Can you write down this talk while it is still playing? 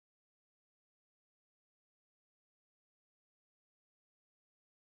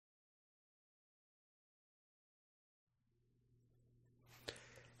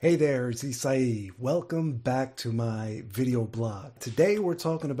Hey there, it's Isai. Welcome back to my video blog. Today we're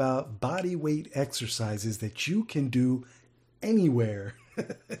talking about body weight exercises that you can do anywhere.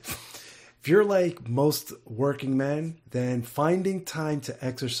 If you're like most working men, then finding time to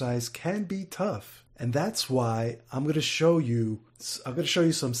exercise can be tough. And that's why I'm going to show you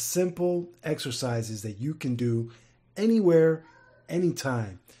some simple exercises that you can do anywhere,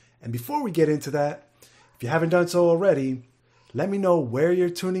 anytime. And before we get into that, if you haven't done so already, let me know where you're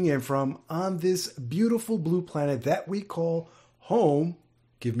tuning in from on this beautiful blue planet that we call home.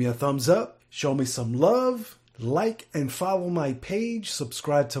 Give me a thumbs up, show me some love, like and follow my page,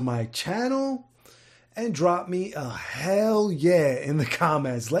 subscribe to my channel, and drop me a hell yeah in the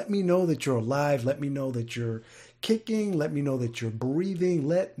comments. Let me know that you're alive. Let me know that you're kicking. Let me know that you're breathing.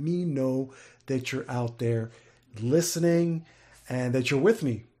 Let me know that you're out there listening and that you're with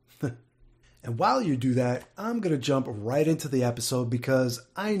me. And while you do that, I'm going to jump right into the episode because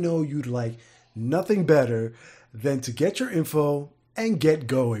I know you'd like nothing better than to get your info and get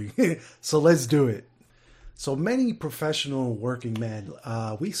going. So let's do it. So many professional working men,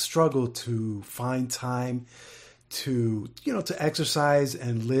 we struggle to find time to exercise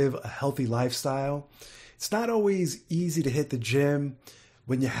and live a healthy lifestyle. It's not always easy to hit the gym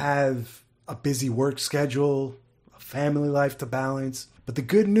when you have a busy work schedule, a family life to balance. But the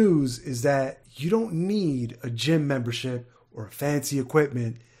good news is that you don't need a gym membership or fancy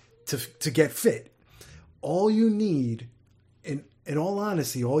equipment to get fit. All you need, in all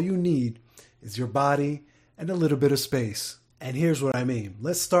honesty, all you need is your body and a little bit of space. And here's what I mean.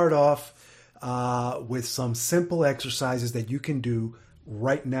 Let's start off with some simple exercises that you can do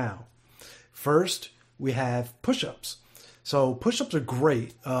right now. First, we have push-ups. So push-ups are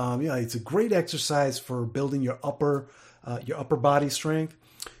great. It's a great exercise for building your upper body strength.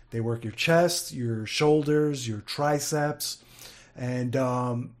 They work your chest, your shoulders, your triceps. And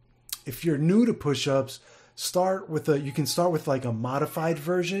if you're new to push-ups, you can start with like a modified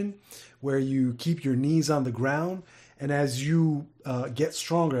version where you keep your knees on the ground. And as you get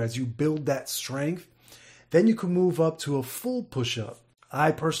stronger, as you build that strength, then you can move up to a full push-up.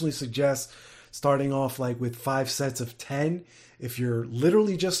 I personally suggest starting off like with 5 sets of 10. If you're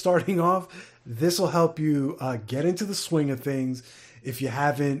literally just starting off, this will help you get into the swing of things. If you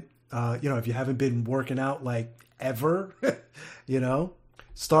haven't been working out like ever,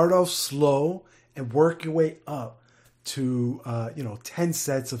 start off slow and work your way up to 10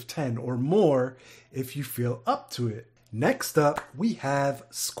 sets of 10 or more if you feel up to it. Next up, we have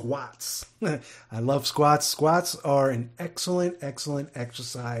squats. I love squats. Squats are an excellent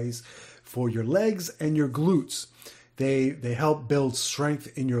exercise for your legs and your glutes. They help build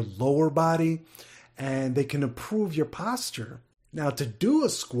strength in your lower body, and they can improve your posture. Now, to do a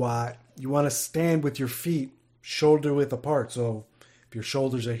squat, you want to stand with your feet shoulder width apart. So if your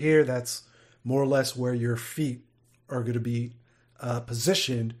shoulders are here, that's more or less where your feet are going to be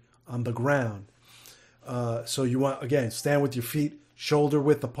positioned on the ground. So you want, again, stand with your feet shoulder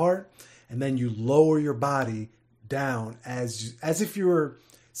width apart, and then you lower your body down as if you were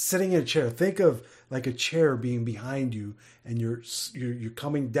sitting in a chair. Think of like a chair being behind you, and you're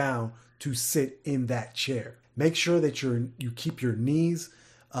coming down to sit in that chair. Make sure that you keep your knees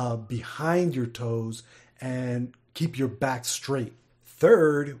behind your toes and keep your back straight.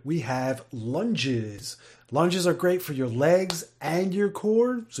 Third, we have lunges. Lunges are great for your legs and your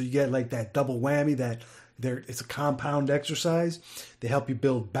core, so you get like that double whammy. It's a compound exercise. They help you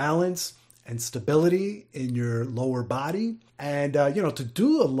build balance and stability in your lower body. And to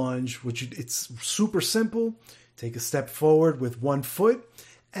do a lunge, it's super simple. Take a step forward with one foot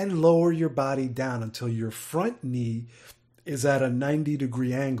and lower your body down until your front knee is at a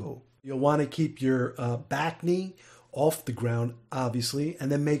 90-degree angle. You'll want to keep your back knee off the ground, obviously,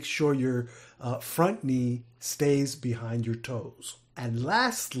 and then make sure your front knee stays behind your toes. And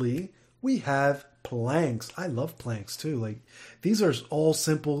lastly, we have planks. I love planks too. Like, these are all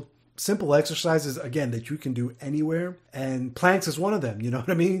simple exercises, again, that you can do anywhere. And planks is one of them, you know what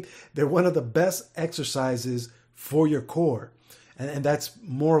I mean? They're one of the best exercises for your core. And that's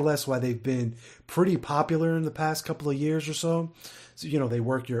more or less why they've been pretty popular in the past couple of years or so. So, they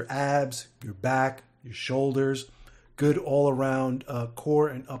work your abs, your back, your shoulders, good all around core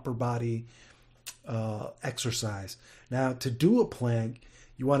and upper body exercise. Now, to do a plank,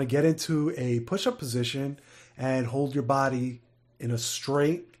 you want to get into a push-up position and hold your body in a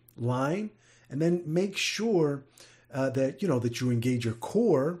straight line, and then make sure that you engage your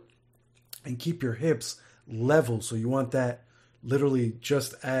core and keep your hips level. So you want that literally,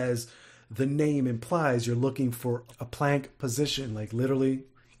 just as the name implies, you're looking for a plank position, like literally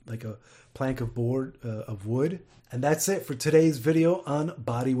like a plank of wood. And that's it for today's video on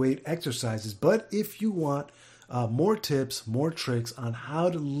body weight exercises. But if you want more tips, more tricks on how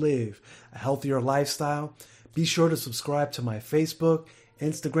to live a healthier lifestyle, be sure to subscribe to my Facebook,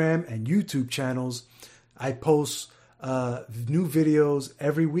 Instagram, and YouTube channels. I post new videos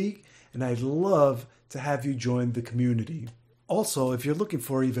every week, and I'd love to have you join the community. Also, if you're looking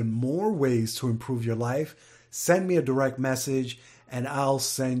for even more ways to improve your life, send me a direct message and I'll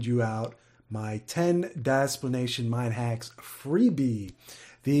send you out my 10 Dasplanation Mind Hacks freebie.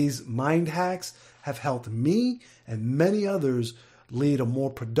 These mind hacks have helped me and many others lead a more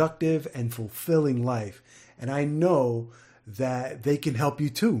productive and fulfilling life. And I know that they can help you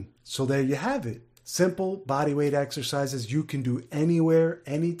too. So there you have it. Simple bodyweight exercises you can do anywhere,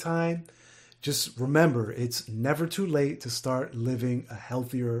 anytime. Just remember, it's never too late to start living a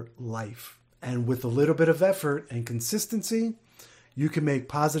healthier life. And with a little bit of effort and consistency, you can make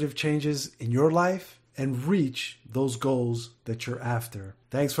positive changes in your life and reach those goals that you're after.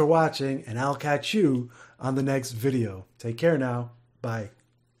 Thanks for watching, and I'll catch you on the next video. Take care now. Bye.